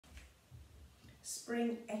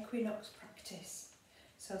spring equinox practice.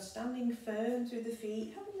 So standing firm through the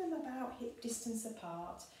feet, having them about hip distance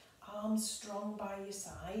apart, arms strong by your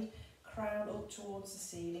side, crown up towards the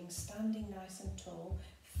ceiling, standing nice and tall,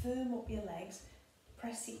 firm up your legs,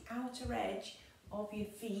 press the outer edge of your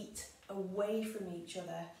feet away from each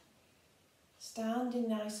other. Standing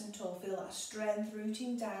nice and tall, feel that strength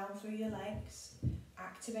rooting down through your legs,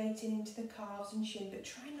 activating into the calves and shin, but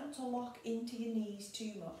try not to lock into your knees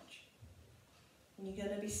too much. And you're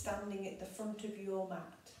going to be standing at the front of your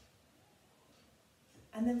mat.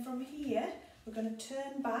 And then from here, we're going to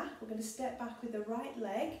turn back, we're going to step back with the right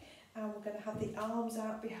leg, and we're going to have the arms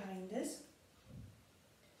out behind us.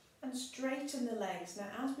 And straighten the legs. Now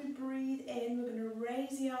as we breathe in, we're going to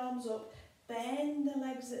raise the arms up, bend the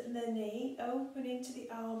legs at the knee, open into the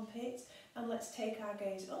armpits, and let's take our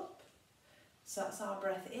gaze up. So that's our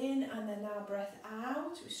breath in, and then our breath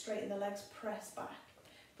out. We straighten the legs, press back.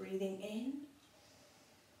 Breathing in,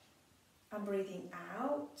 and breathing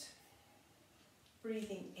out.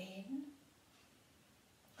 Breathing in,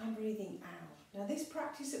 and breathing out. Now this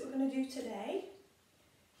practice that we're going to do today,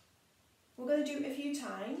 we're going to do it a few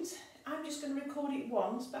times. I'm just going to record it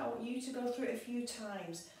once, but I want you to go through it a few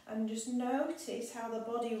times and just notice how the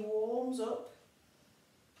body warms up.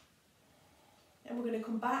 And we're going to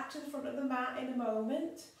come back to the front of the mat in a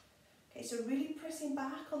moment. Okay, so really pressing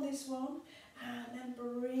back on this one and then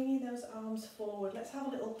bringing those arms forward. Let's have a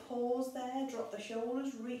little pause there, drop the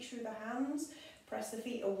shoulders, reach through the hands, press the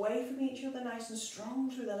feet away from each other nice and strong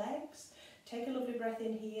through the legs. Take a lovely breath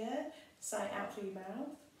in here, sigh out through your mouth.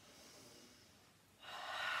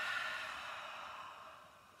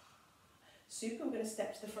 Super, we're going to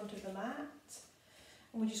step to the front of the mat.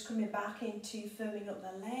 And we're just coming back into firming up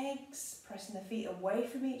the legs, pressing the feet away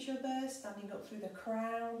from each other, standing up through the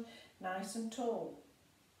crown, nice and tall.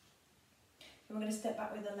 And we're going to step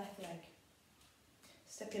back with the left leg.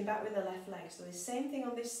 Stepping back with the left leg. So the same thing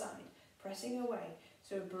on this side, pressing away.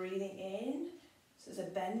 So we're breathing in. So there's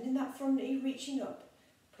a bend in that front knee, reaching up,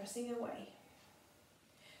 pressing away.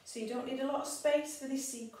 So you don't need a lot of space for this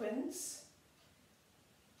sequence.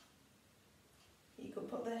 You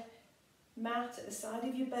could put the mat at the side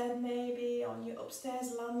of your bed maybe, on your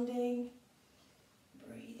upstairs landing.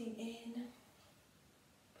 Breathing in,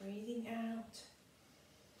 breathing out.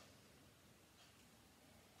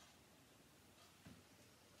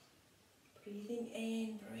 Breathing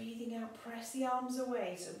in, breathing out, press the arms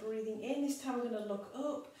away. So breathing in, this time we're going to look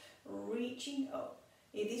up, reaching up.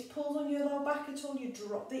 If this pulls on your lower back at all, you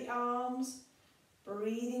drop the arms.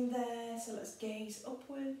 Breathing there, so let's gaze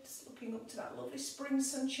upwards, looking up to that lovely spring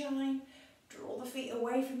sunshine. Draw the feet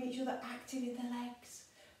away from each other, activate the legs.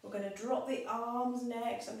 We're going to drop the arms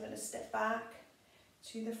next. I'm going to step back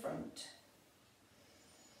to the front.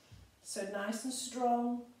 So nice and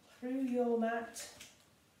strong through your mat.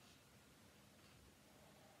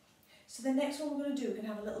 So the next one we're going to do, we're going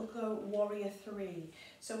to have a little go warrior 3.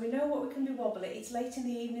 So we know what we can be wobbly. It's late in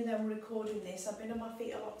the evening then we're recording this. I've been on my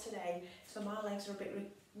feet a lot today, so my legs are a bit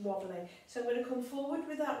wobbly. So I'm going to come forward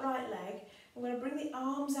with that right leg. I'm going to bring the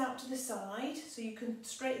arms out to the side, so you can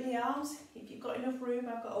straighten the arms. If you've got enough room,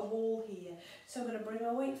 I've got a wall here. So I'm going to bring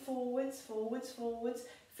my weight forwards, forwards, forwards,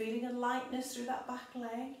 feeling a lightness through that back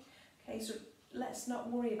leg. Okay, so let's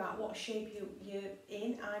not worry about what shape you're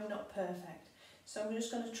in. I'm not perfect. So I'm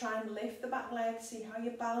just going to try and lift the back leg, see how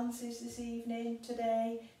your balance is this evening,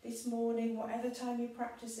 today, this morning, whatever time you're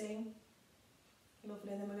practicing.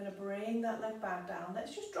 Lovely, and then we're going to bring that leg back down.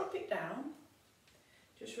 Let's just drop it down.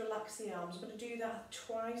 Just relax the arms. I'm going to do that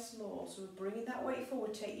twice more. So we're bringing that weight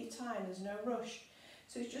forward. Take your time, there's no rush.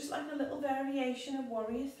 So it's just like a little variation of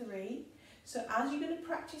warrior 3. So as you're going to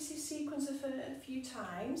practice this sequence a few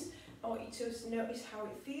times, I want you to notice how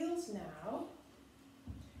it feels now.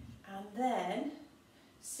 And then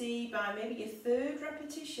see by maybe your 3rd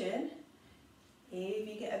repetition if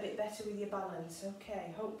you get a bit better with your balance.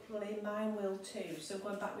 Okay, hopefully mine will too. So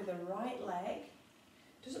going back with the right leg.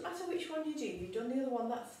 Doesn't matter which one you do. If you've done the other one,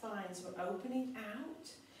 that's fine. So we're opening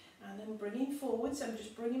out and then bringing forward. So I'm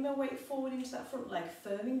just bringing my weight forward into that front leg,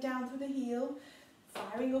 firming down through the heel,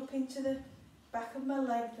 firing up into the back of my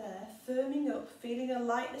leg there, firming up, feeling a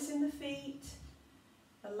lightness in the feet,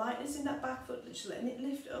 a lightness in that back foot, just letting it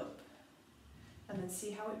lift up. And then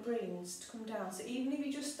see how it brings to come down. So even if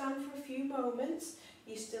you just stand for a few moments,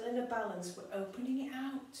 you're still in a balance. We're opening it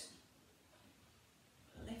out,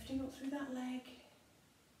 lifting up through that leg.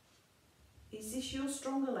 Is this your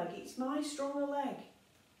stronger leg? It's my stronger leg.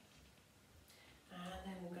 And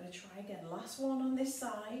then we're going to try again. Last one on this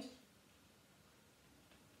side.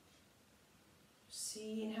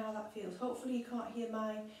 Seeing how that feels. Hopefully you can't hear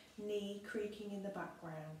my knee creaking in the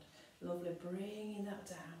background. Lovely, bringing that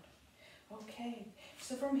down. Okay,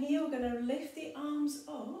 so from here we're going to lift the arms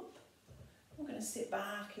up. We're going to sit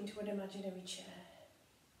back into an imaginary chair.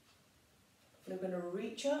 We're going to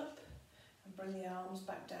reach up and bring the arms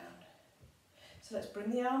back down. So let's bring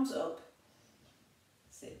the arms up,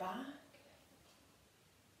 sit back,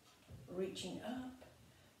 reaching up,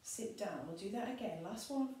 sit down. We'll do that again, last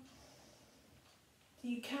one.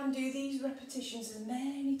 You can do these repetitions as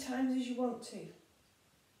many times as you want to.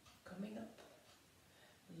 Coming up.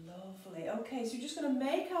 Lovely. Okay, so we're just going to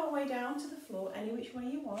make our way down to the floor any which way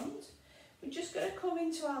you want. We're just going to come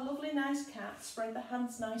into our lovely nice cat, spread the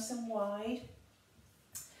hands nice and wide.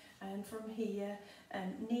 And from here,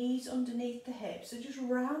 knees underneath the hips. So just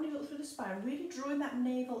rounding up through the spine, really drawing that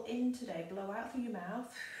navel in today. Blow out through your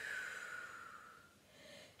mouth.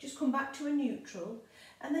 Just come back to a neutral.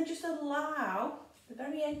 And then just allow the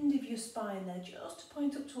very end of your spine there just to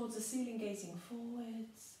point up towards the ceiling, gazing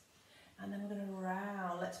forwards. And then we're going to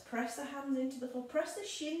round. Let's press the hands into the floor. Press the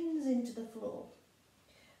shins into the floor.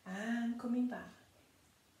 And coming back.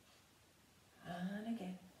 And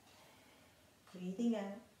again. Breathing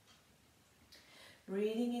out.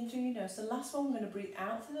 Breathing in through your nose. The last one, we're going to breathe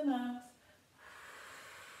out through the mouth.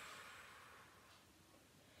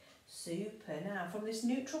 Super. Now, from this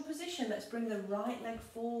neutral position, let's bring the right leg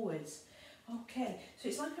forwards. Okay, so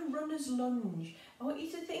it's like a runner's lunge. I want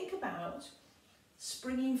you to think about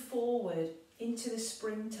springing forward into the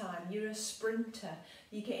springtime. You're a sprinter.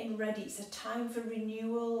 You're getting ready. It's a time for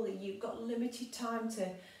renewal. You've got limited time to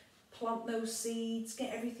plant those seeds,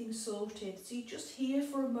 get everything sorted. So you're just here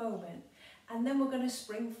for a moment. And then we're going to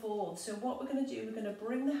spring forward. So what we're going to do, we're going to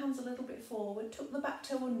bring the hands a little bit forward, tuck the back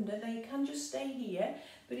toe under. Now you can just stay here.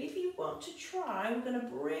 But if you want to try, we're going to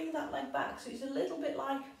bring that leg back. So it's a little bit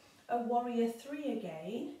like a warrior three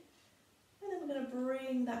again. And then we're going to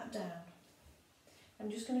bring that down.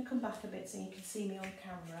 I'm just going to come back a bit so you can see me on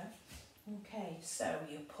camera. Okay, so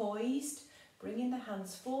you're poised, bringing the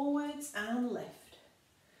hands forwards and lift.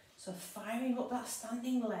 So firing up that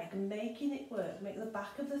standing leg, making it work. Make the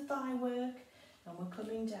back of the thigh work. And we're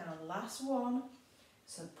coming down. Last one.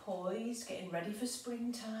 So poised, getting ready for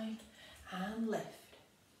springtime. And lift.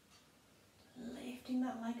 Lifting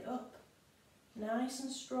that leg up. Nice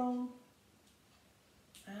and strong.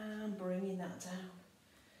 And bringing that down.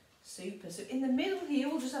 Super. So in the middle here,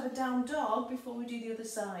 we'll just have a down dog before we do the other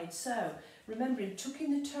side. So remembering,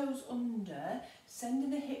 tucking the toes under,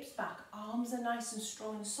 sending the hips back, arms are nice and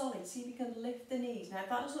strong and solid. See if you can lift the knees. Now if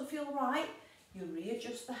that doesn't feel right, you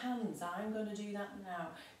readjust the hands. I'm going to do that now.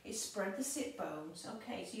 It's spread the sit bones.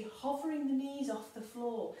 Okay, so you're hovering the knees off the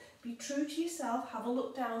floor. Be true to yourself, have a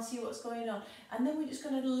look down, see what's going on. And then we're just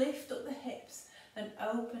going to lift up the hips and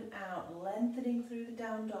open out, lengthening through the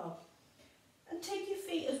down dog. And take your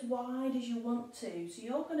feet as wide as you want to. So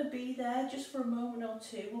you're going to be there just for a moment or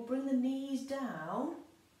two. We'll bring the knees down.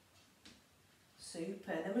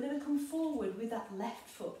 Super. Then we're going to come forward with that left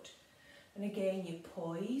foot. And again, you're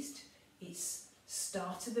poised. It's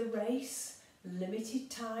start of the race. Limited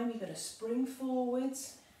time. You're going to spring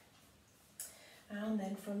forwards. And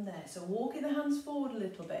then from there. So walking the hands forward a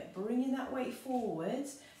little bit. Bringing that weight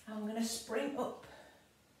forwards. And we're going to spring up.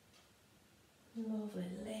 Lovely,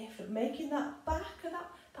 lift, making that back of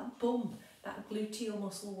that bum, that gluteal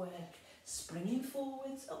muscle work. Springing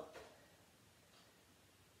forwards, up.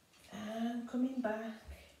 And coming back.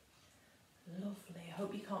 Lovely, I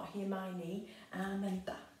hope you can't hear my knee. And then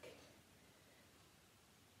back.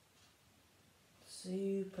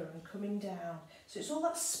 Super, and coming down. So it's all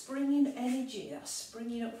that springing energy, that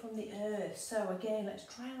springing up from the earth. So again, let's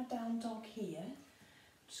try our down dog here.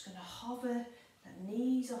 I'm just going to hover the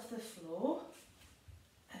knees off the floor.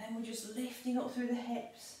 And then we're just lifting up through the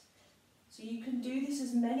hips. So you can do this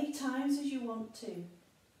as many times as you want to.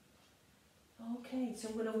 Okay, so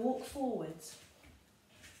I'm going to walk forwards.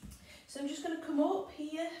 So I'm just going to come up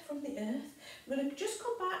here from the earth. I'm going to just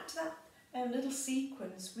come back to that little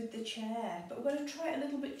sequence with the chair. But we're going to try it a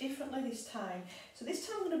little bit differently this time. So this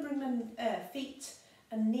time I'm going to bring my feet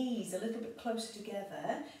and knees a little bit closer together.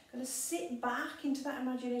 I'm going to sit back into that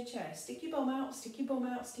imaginary chair. Stick your bum out, stick your bum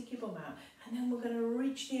out, stick your bum out. And then we're going to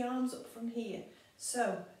reach the arms up from here.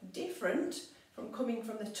 So different from coming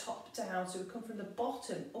from the top down. So we come from the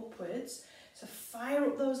bottom upwards. So fire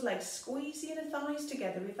up those legs, squeeze the inner thighs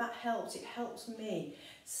together. If that helps, it helps me.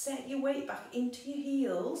 Set your weight back into your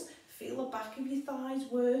heels. Feel the back of your thighs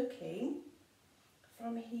working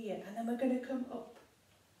from here. And then we're going to come up.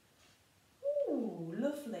 Ooh,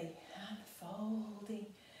 lovely. And folding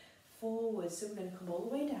forward. So we're going to come all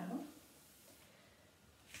the way down.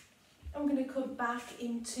 I'm going to come back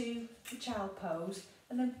into the child pose.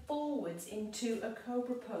 and then forwards into a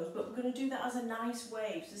cobra pose, but we're going to do that as a nice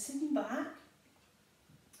wave. So sitting back,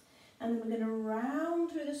 and then we're going to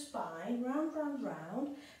round through the spine, round, round,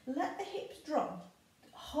 round. Let the hips drop.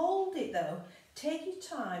 Hold it though. Take your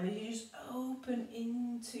time as you just open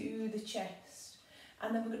into the chest.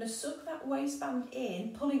 And then we're going to suck that waistband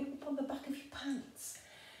in, pulling up on the back of your pants,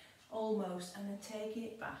 almost, and then taking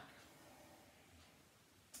it back.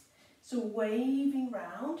 So waving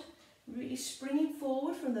round, really springing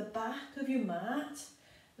forward from the back of your mat,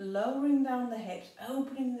 lowering down the hips,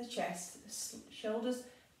 opening the chest, shoulders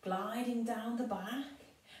gliding down the back,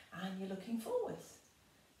 and you're looking forwards.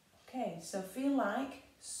 Okay, so feel like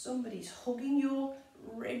somebody's hugging your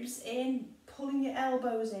ribs in, pulling your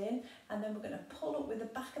elbows in, and then we're going to pull up with the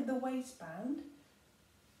back of the waistband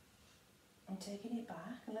and taking it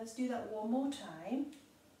back. And let's do that one more time.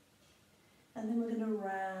 And then we're going to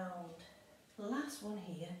round. Last one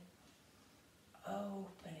here.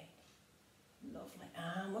 Opening. Lovely.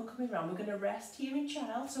 And we're coming round. We're going to rest here in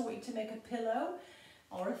child. So I want you to make a pillow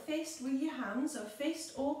or a fist with your hands, a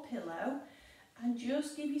fist or pillow, and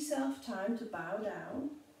just give yourself time to bow down.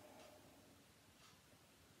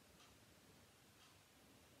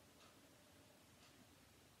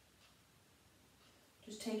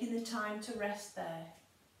 Just taking the time to rest there.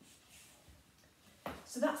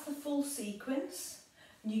 So that's the full sequence,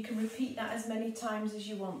 and you can repeat that as many times as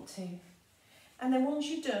you want to. And then once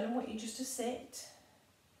you're done, I want you just to sit.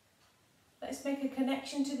 Let's make a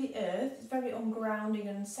connection to the earth. It's very ungrounding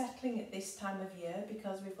and unsettling at this time of year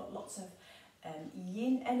because we've got lots of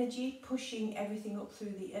yin energy pushing everything up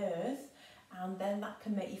through the earth, and then that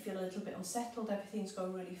can make you feel a little bit unsettled. Everything's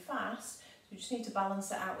going really fast, so you just need to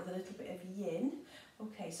balance it out with a little bit of yin.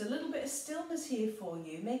 Okay, so a little bit of stillness here for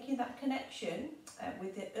you, making that connection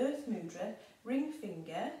with the earth mudra, ring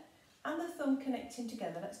finger and the thumb connecting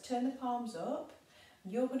together. Let's turn the palms up.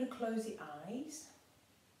 You're going to close the eyes,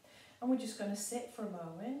 and we're just going to sit for a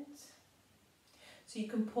moment. So you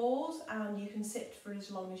can pause and you can sit for as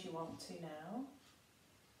long as you want to now.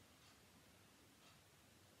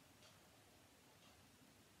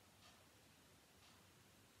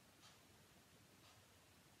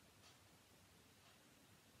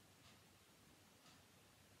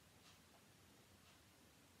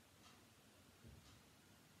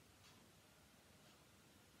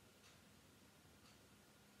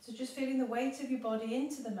 So just feeling the weight of your body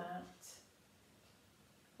into the mat.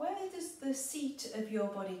 Where does the seat of your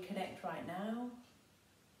body connect right now?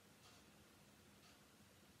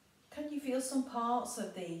 Can you feel some parts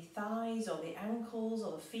of the thighs or the ankles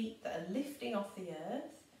or the feet that are lifting off the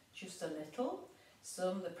earth? Just a little.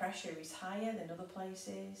 Some, the pressure is higher than other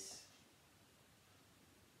places.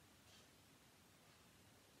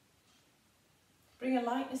 Bring a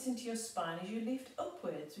lightness into your spine as you lift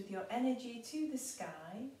upwards with your energy to the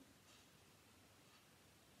sky.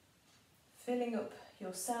 Filling up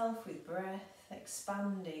yourself with breath,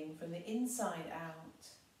 expanding from the inside out.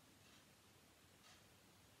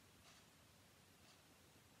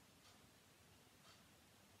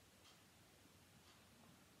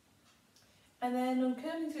 And then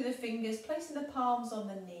uncurling through the fingers, placing the palms on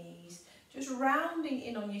the knees, just rounding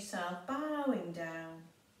in on yourself, bowing down.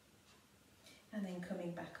 And then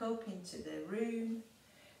coming back up into the room.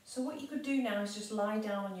 So what you could do now is just lie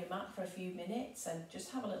down on your mat for a few minutes and just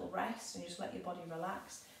have a little rest and just let your body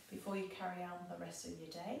relax before you carry on the rest of your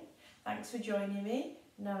day. Thanks for joining me.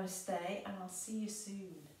 Namaste, and I'll see you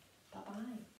soon. Bye-bye.